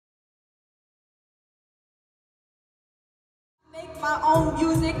my own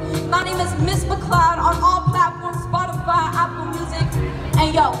music. My name is Miss McLeod on all platforms, Spotify, Apple Music.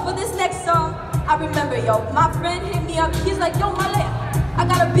 And yo, for this next song, I remember, yo, my friend hit me up. He's like, yo, Malaya, I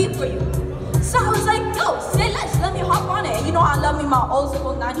got a beat for you. So I was like, yo, say less, let me hop on it. And you know I love me my old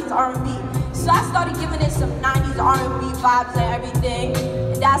school 90s R&B. So I started giving it some 90s R&B vibes and everything.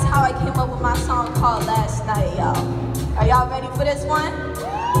 And that's how I came up with my song called Last Night, yo. Are y'all ready for this one?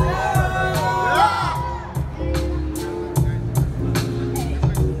 Yeah.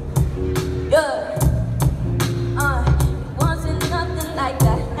 Yeah. It wasn't nothing like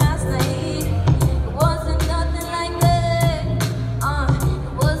that last night. It wasn't nothing like that.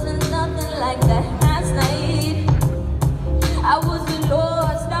 It wasn't nothing like that last night. I wasn't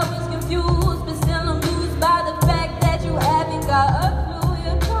lost, I was confused, but still amused by the fact that you haven't got a clue.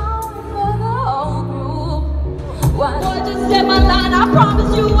 You're calling for the whole group. Why not just say my line? I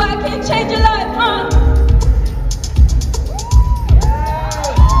promise you I can change your life,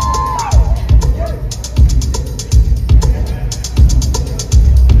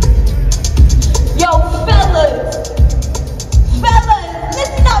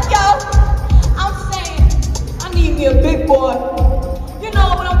 a big boy. You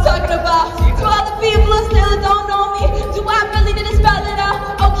know what I'm talking about. To all the people who still don't know me, do I really need to spell it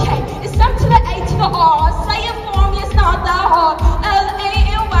out? Okay, it's M to the A to the R. Say it for me, it's not that hard.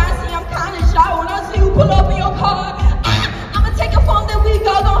 L-A-N-Y, see I'm kinda shy when I see you pull up in your car. I'ma take it from there, we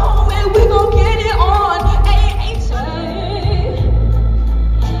go home and we gon' get it on. A-H-A.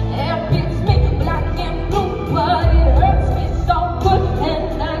 It beats me black and blue, but it hurts me so good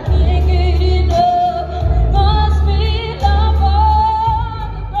and I can't get enough.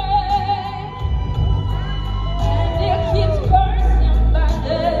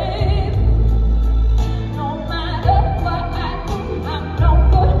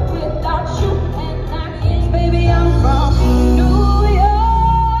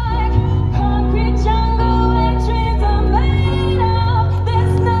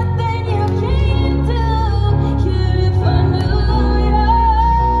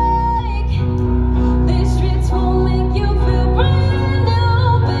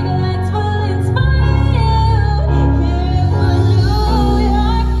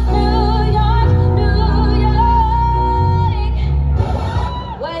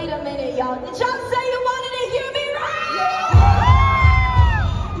 Did y'all say you wanted to hear me right? Yeah.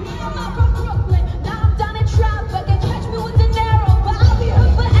 You know I'm not from Brooklyn, now I'm down in traffic. And catch me with De Niro, but I'll be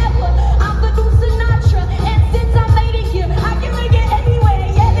here forever. I'm the new Sinatra, and since I made it here, I can make it anywhere.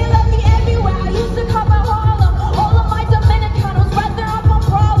 Yeah, they love me everywhere. I used to cover Harlem, all of my Dominicanos right there up on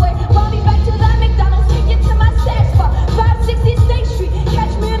Broadway. Brought me back to that McDonald's, take it to my sex spot, 560 State Street.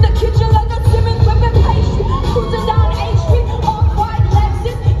 Catch me in the kitchen like a Simmons whipping pastry, cruising down A Street, off-white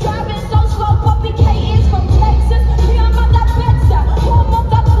Lexus, driving so slow, puppy K-Ins from Texas. Me, I'm not that better. Home of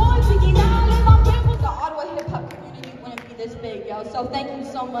that boy, Biggie. Now I live on campus. The Ottawa hip-hop community wouldn't be this big, yo. So thank you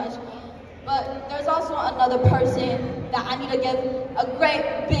so much. But there's also another person that I need to give a great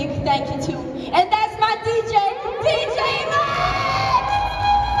big thank you to. And that's my DJ.